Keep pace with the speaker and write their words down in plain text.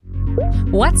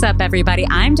What's up, everybody?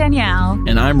 I'm Danielle.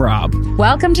 And I'm Rob.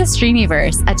 Welcome to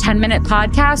Streamyverse, a 10-minute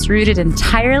podcast rooted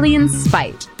entirely in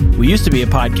spite. We used to be a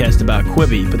podcast about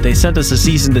Quibi, but they sent us a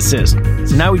cease and desist.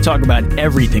 So now we talk about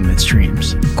everything that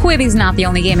streams. Quibi's not the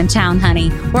only game in town, honey.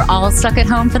 We're all stuck at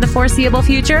home for the foreseeable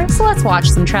future, so let's watch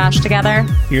some trash together.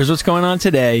 Here's what's going on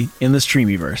today in the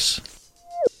Streamyverse.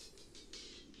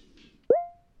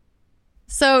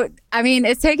 So, I mean,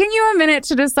 it's taking you a minute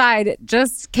to decide.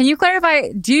 Just, can you clarify,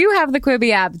 do you have the Quibi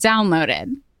app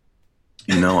downloaded?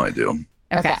 No, I do.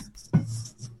 Okay. And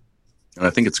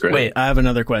I think it's great. Wait, I have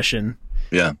another question.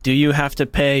 Yeah. Do you have to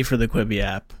pay for the Quibi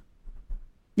app?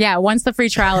 Yeah, once the free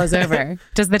trial is over,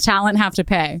 does the talent have to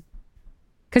pay?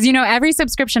 Because, you know, every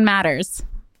subscription matters.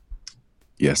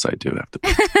 Yes, I do have to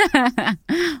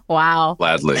pay. Wow.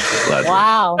 Gladly.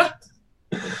 Wow.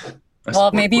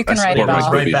 Well, maybe you can write it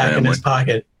off. Right back in his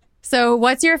pocket. So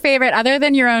what's your favorite, other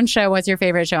than your own show, what's your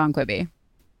favorite show on Quibi?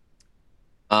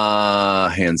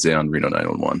 Hands down, Reno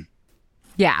 911.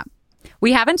 Yeah.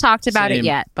 We haven't talked about Same. it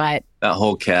yet, but... That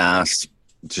whole cast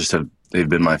they've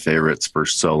been my favorites for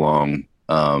so long.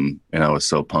 And I was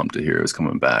so pumped to hear it was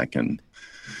coming back. And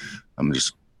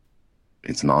it's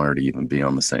an honor to even be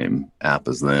on the same app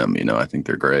as them. You know, I think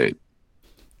they're great.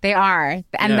 They are.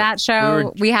 And Yeah, that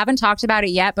show, we haven't talked about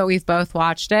it yet, but we've both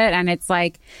watched it. And it's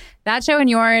like that show and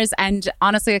yours, and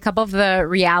honestly, a couple of the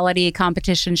reality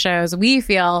competition shows we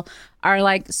feel are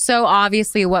like so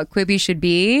obviously what Quibi should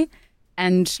be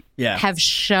and have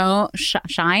shown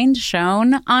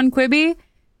on Quibi.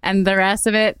 And the rest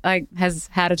of it like has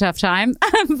had a tough time.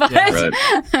 But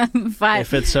Right. It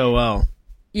fits so well.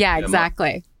 Yeah,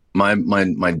 exactly. My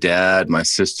dad, my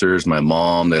sisters, my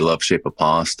mom, they love Shape of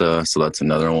Pasta. So that's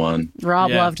another one.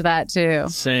 Rob Yeah. loved that too.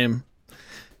 Same.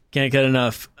 Can't get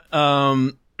enough.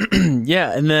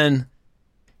 Yeah, and then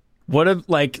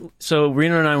so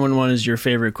Reno 911 is your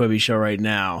favorite Quibi show right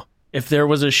now. If there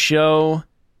was a show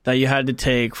that you had to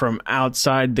take from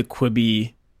outside the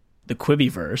Quibiverse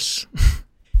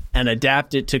and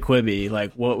adapt it to Quibi,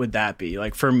 like what would that be?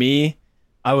 Like for me,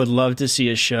 I would love to see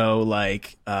a show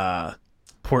like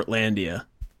Portlandia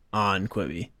on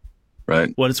Quibi.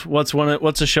 Right. What's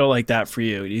a show like that for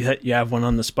you? You have one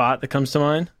on the spot that comes to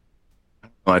mind?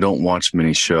 I don't watch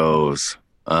many shows.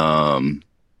 But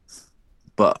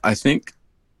I think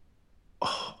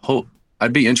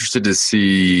I'd be interested to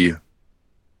see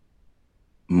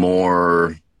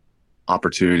more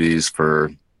opportunities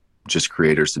for just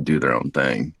creators to do their own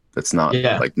thing. That's not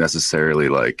like necessarily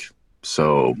like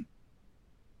so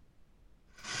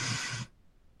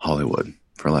Hollywood,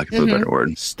 for lack of a better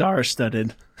word.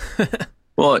 Star-studded.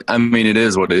 Well, I mean, it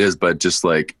is what it is, but just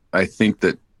like, I think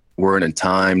that we're in a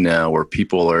time now where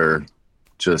people are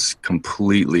just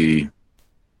completely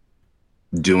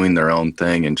doing their own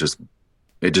thing, and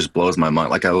it just blows my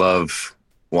mind. Like, I love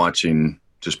watching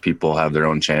just people have their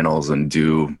own channels and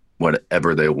do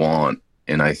whatever they want.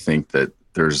 And I think that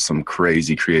there's some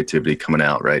crazy creativity coming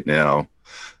out right now.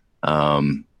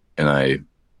 And I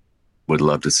would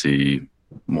love to see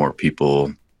more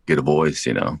people get a voice,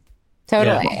 you know?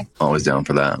 Totally. Yeah, always down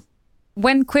for that.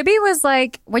 When Quibi was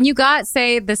like, when you got,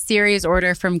 say, the series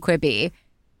order from Quibi,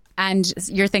 and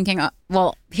you're thinking,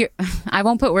 well, here, I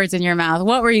won't put words in your mouth.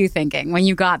 What were you thinking when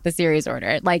you got the series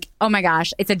order? Like, oh my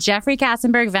gosh, it's a Jeffrey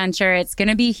Katzenberg venture. It's going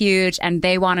to be huge, and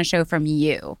they want a show from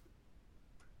you.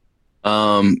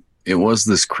 It was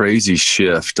this crazy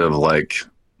shift of like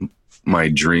my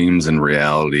dreams and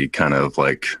reality kind of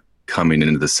like coming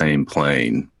into the same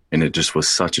plane. And it just was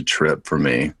such a trip for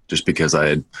me, just because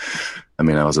I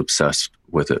was obsessed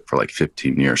with it for like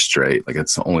 15 years straight. Like,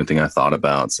 it's the only thing I thought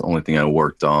about. It's the only thing I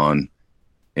worked on.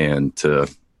 And to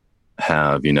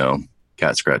have, you know,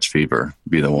 cat scratch fever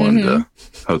be the one to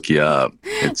hook you up.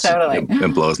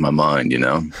 It blows my mind, you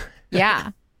know?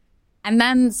 Yeah. And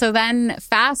then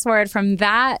fast forward from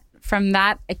that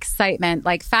excitement,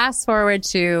 like fast forward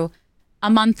to a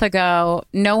month ago,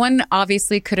 no one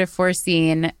obviously could have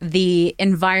foreseen the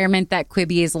environment that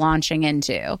Quibi is launching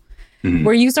into. Mm-hmm.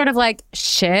 Were you sort of like,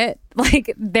 shit,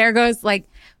 like there was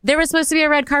supposed to be a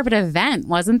red carpet event,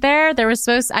 wasn't there?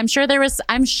 I'm sure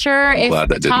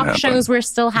if talk shows were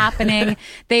still happening,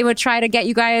 they would try to get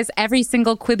you guys, every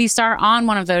single Quibi star on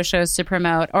one of those shows to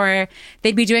promote, or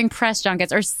they'd be doing press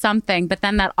junkets or something, but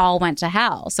then that all went to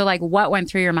hell. So like, what went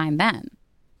through your mind then?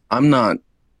 I'm not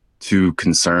too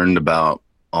concerned about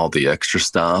all the extra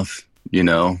stuff, you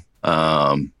know?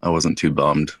 I wasn't too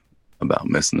bummed about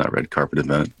missing that red carpet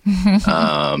event.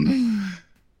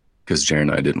 Because Jared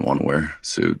and I didn't want to wear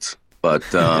suits. But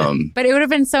but it would have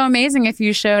been so amazing if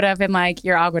you showed up in like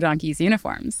your Agua Donkeys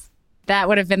uniforms. That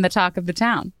would have been the talk of the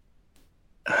town.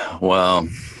 Well,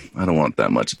 I don't want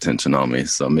that much attention on me.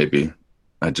 So maybe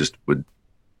I just would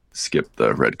skip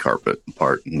the red carpet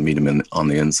part and meet him on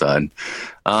the inside.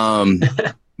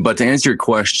 But to answer your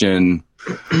question,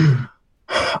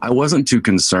 I wasn't too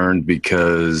concerned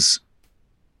because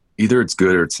either it's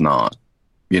good or it's not,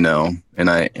 and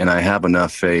I have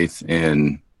enough faith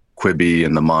in Quibi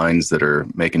and the minds that are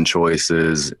making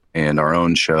choices and our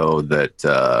own show that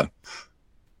the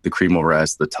cream will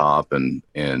rise to the top and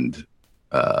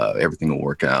everything will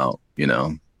work out,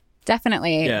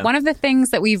 Definitely. Yeah. One of the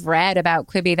things that we've read about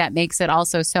Quibi that makes it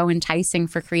also so enticing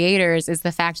for creators is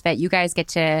the fact that you guys get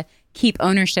to keep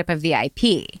ownership of the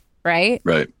IP, right?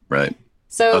 Right.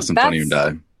 So Us and Funny or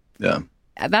Die. Yeah.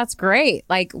 That's great.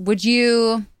 Like,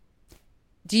 do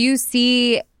you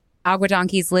see Agua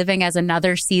Donkeys living as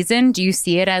another season? Do you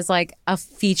see it as like a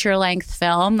feature length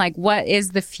film? Like, what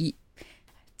is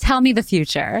tell me the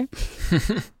future.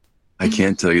 I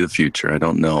can't tell you the future. I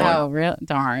don't know. Oh, real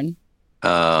darn.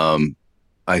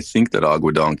 I think that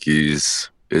Agua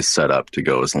Donkeys is set up to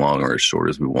go as long or as short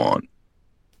as we want.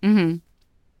 Mm-hmm.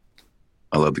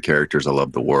 I love the characters. I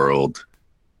love the world.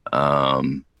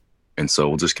 And so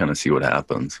we'll just kind of see what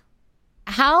happens.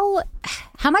 How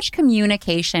much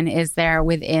communication is there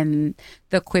within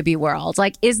the Quibi world?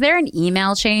 Like, is there an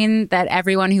email chain that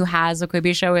everyone who has a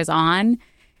Quibi show is on?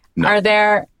 No. Are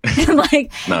there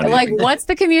like even. What's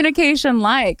the communication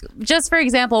like? Just for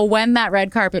example, when that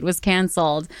red carpet was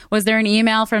canceled, was there an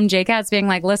email from JCats being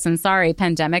like, "Listen, sorry,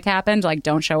 pandemic happened. Like,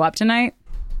 don't show up tonight"?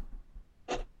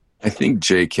 I think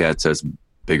JCats has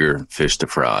bigger fish to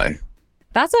fry.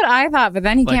 That's what I thought, but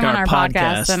then he Like came on our our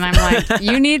podcast, podcast. and I'm like,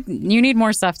 "You need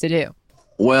more stuff to do."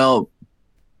 Well,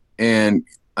 and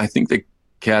I think that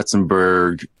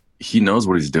Katzenberg, he knows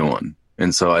what he's doing.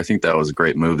 And so I think that was a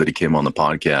great move that he came on the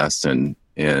podcast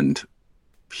and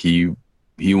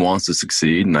he wants to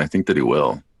succeed. And I think that he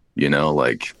will,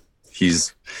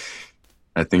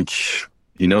 I think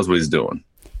he knows what he's doing.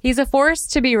 He's a force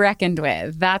to be reckoned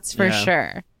with. That's for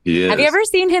sure. He is. Have you ever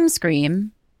seen him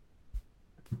scream?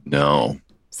 No.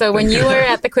 So when you were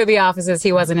at the Quibi offices,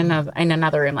 he wasn't in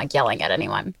another room like yelling at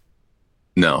anyone.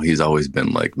 No, he's always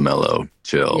been like mellow,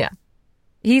 chill. Yeah.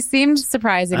 He seemed I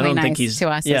surprisingly don't nice think he's to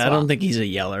us Yeah, as well. I don't think he's a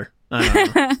yeller. I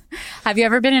don't know. Have you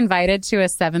ever been invited to a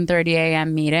 7:30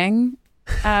 a.m. meeting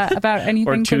about anything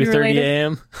Or Quibi 2:30 related?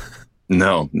 a.m.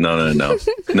 No. No,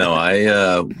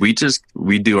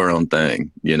 we do our own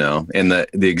thing, and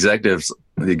the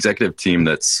executive team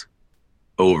that's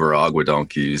over Agua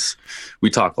Donkeys, we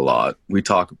talk a lot. We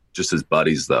talk just as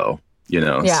buddies though,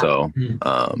 Yeah. so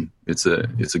it's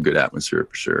a good atmosphere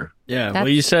for sure. Yeah. That's-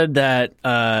 Well, you said that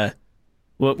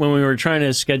when we were trying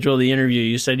to schedule the interview,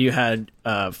 you said you had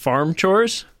farm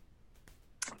chores.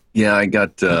 Yeah, I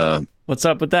got, What's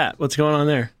up with that? What's going on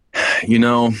there?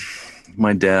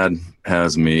 my dad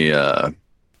has me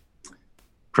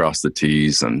cross the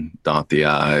T's and dot the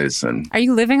I's, and Are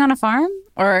you living on a farm,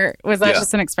 or was that Yeah.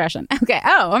 just an expression? Okay.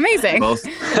 Oh, amazing.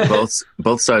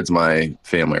 both sides of my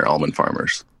family are almond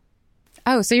farmers.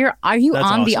 Oh, so are you That's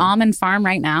on the awesome. almond farm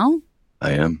right now?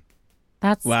 I am.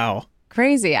 That's Wow.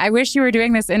 crazy. I wish you were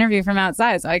doing this interview from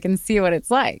outside so I can see what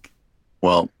it's like.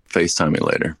 Well, FaceTime me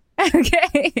later.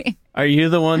 Okay. Are you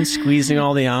the one squeezing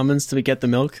all the almonds to get the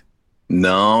milk?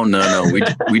 No.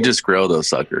 We just grow those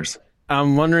suckers.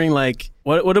 I'm wondering, like,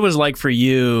 what it was like for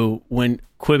you when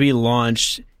Quibi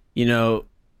launched,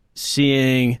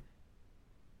 seeing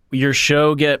your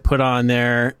show get put on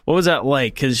there. What was that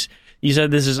like? Because you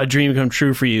said this is a dream come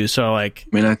true for you. So, like,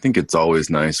 I mean, I think it's always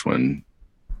nice when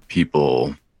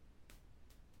people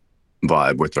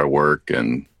vibe with our work,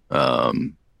 and I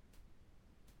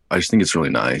just think it's really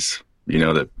nice,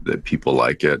 that people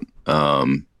like it.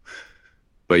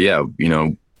 But yeah,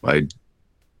 I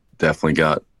definitely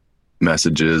got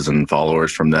messages and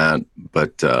followers from that.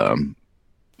 But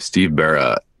Steve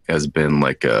Barra has been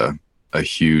like a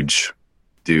huge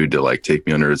dude to like take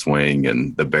me under his wing,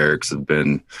 and the Barracks have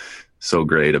been so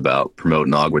great about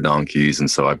promoting Agua Donkeys,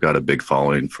 and so I've got a big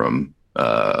following from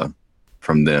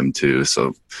them too.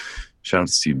 So shout out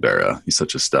to Steve Barra. He's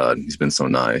such a stud. He's been so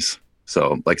nice.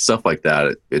 So like stuff like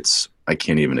that, I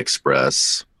can't even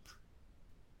express.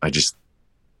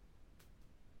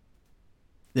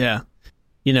 yeah.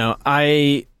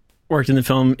 I worked in the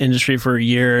film industry for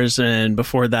years, and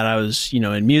before that I was,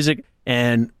 in music,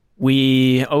 and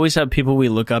we always have people we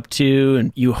look up to,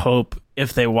 and you hope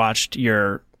if they watched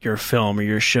your film or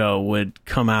your show would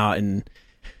come out and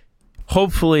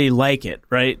hopefully like it,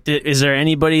 right? Is there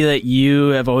anybody that you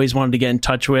have always wanted to get in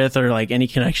touch with, or like any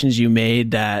connections you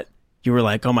made that you were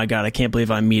like, oh my God, I can't believe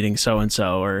I'm meeting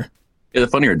so-and-so? Or Yeah, the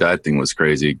Funny or Die thing was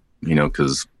crazy,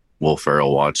 because Will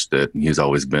Ferrell watched it, and he's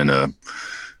always been a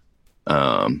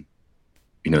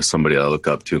somebody I look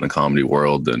up to in the comedy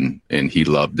world, and he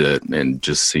loved it. And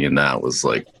just seeing that was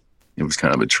like, it was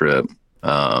kind of a trip.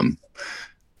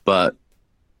 But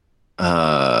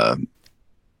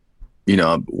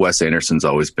Wes Anderson's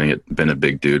always been a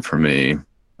big dude for me.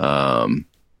 And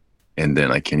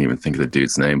then I can't even think of the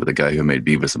dude's name, but the guy who made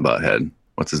Beavis and Butthead,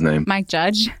 what's his name? Mike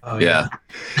Judge. Oh, yeah.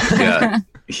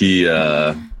 He,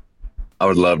 I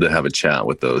would love to have a chat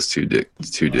with those two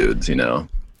dudes,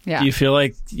 Yeah. Do you feel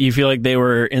like they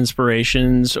were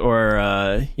inspirations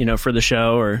or, for the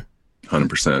show or?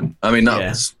 100%. I mean,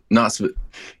 not,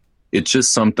 it's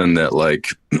just something that like,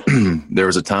 there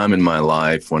was a time in my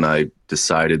life when I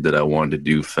decided that I wanted to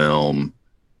do film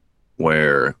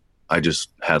where I just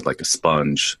had like a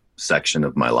sponge section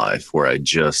of my life where I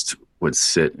just would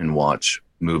sit and watch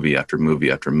movie after movie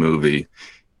after movie.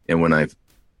 And when I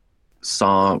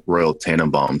saw Royal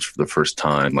Tenenbaums for the first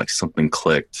time, like something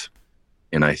clicked,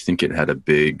 and I think it had a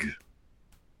big,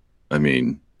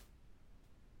 the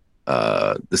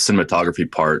cinematography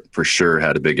part for sure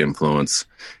had a big influence.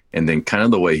 And then kind of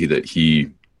the way that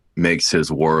he makes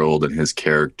his world and his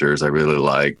characters, I really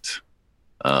liked.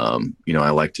 I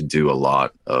like to do a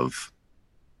lot of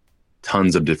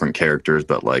tons of different characters,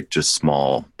 but like just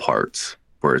small parts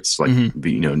where it's like,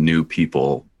 new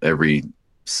people every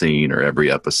scene or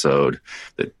every episode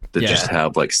that just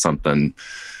have like something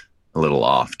a little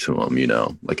off to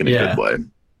them, like in a good way.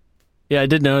 Yeah, I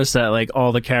did notice that like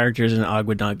all the characters in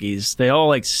Agua Donkeys, they all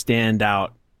like stand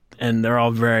out and they're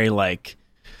all very like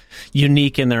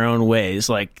unique in their own ways.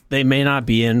 Like they may not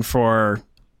be in for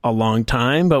a long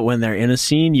time, but when they're in a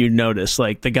scene, you notice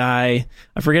like the guy,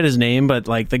 I forget his name, but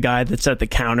like the guy that's at the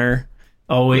counter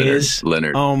always.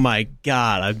 Leonard. Oh my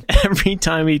God. Every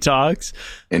time he talks.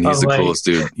 And he's the coolest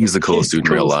dude. He's the coolest dude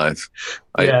in real life.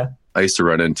 I used to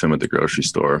run into him at the grocery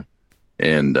store,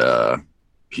 and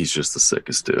he's just the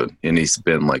sickest dude. And he's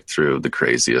been like through the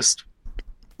craziest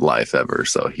life ever.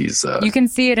 So he's you can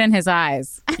see it in his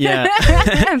eyes. Yeah.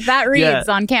 That reads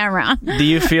on camera. Do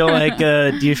you feel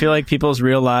like people's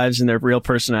real lives and their real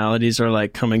personalities are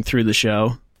like coming through the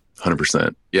show?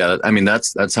 100%. Yeah. I mean,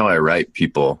 that's how I write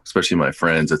people, especially my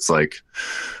friends. It's like,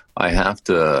 I have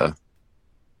to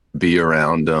be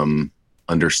around them,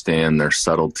 understand their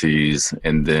subtleties,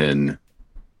 and then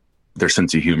their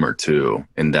sense of humor too.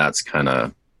 And that's kind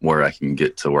of where I can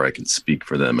get to where I can speak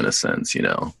for them in a sense,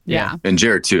 Yeah. And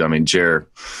Jared too. I mean, Jared,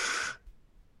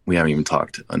 we haven't even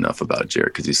talked enough about Jared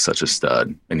because he's such a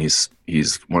stud, and he's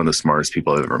one of the smartest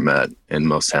people I've ever met and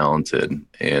most talented.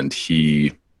 And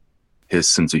his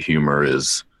sense of humor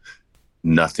is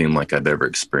nothing like I've ever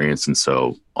experienced. And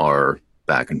so our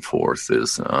back and forth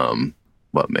is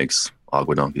what makes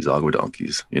Agua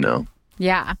Donkeys,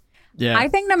 Yeah. I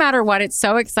think no matter what, it's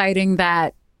so exciting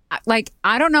that, like,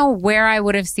 I don't know where I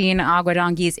would have seen Agua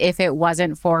Donkeys if it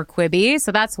wasn't for Quibi.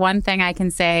 So that's one thing I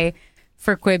can say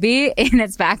for Quibi in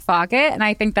its back pocket. And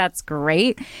I think that's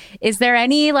great. Is there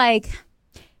any, like,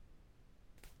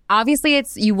 obviously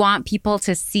you want people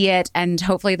to see it and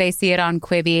hopefully they see it on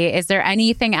Quibi. Is there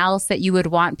anything else that you would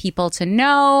want people to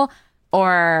know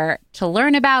or to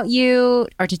learn about you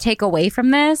or to take away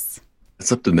from this?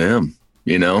 It's up to them,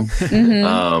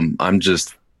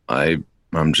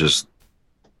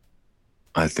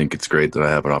 I think it's great that I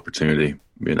have an opportunity,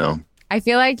 I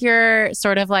feel like you're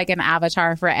sort of like an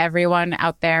avatar for everyone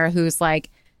out there who's like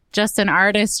just an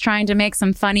artist trying to make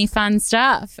some funny, fun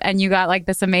stuff. And you got like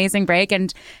this amazing break.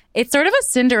 And it's sort of a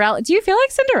Cinderella. Do you feel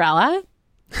like Cinderella?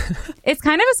 It's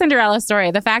kind of a Cinderella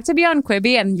story. The fact to be on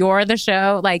Quibi and you're the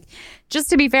show, like, just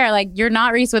to be fair, like, you're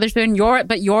not Reese Witherspoon,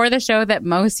 but you're the show that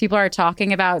most people are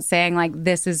talking about, saying like,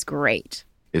 this is great.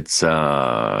 It's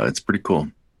pretty cool.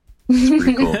 It's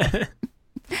pretty cool.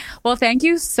 Well, thank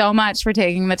you so much for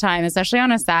taking the time, especially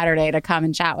on a Saturday, to come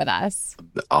and chat with us.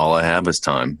 All I have is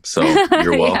time. So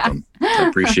you're welcome. I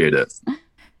appreciate it.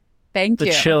 Thank you.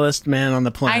 The chillest man on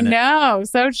the planet. I know.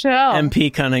 So chill.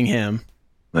 MP Cunningham.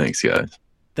 Thanks, guys.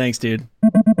 Thanks, dude.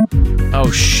 Oh,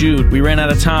 shoot. We ran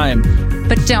out of time.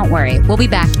 But don't worry. We'll be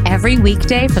back every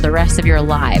weekday for the rest of your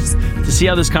lives. To see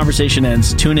how this conversation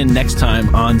ends, tune in next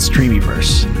time on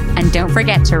Streamyverse. And don't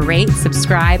forget to rate,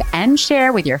 subscribe, and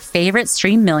share with your favorite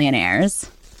stream millionaires.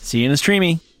 See you in the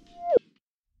Streamy.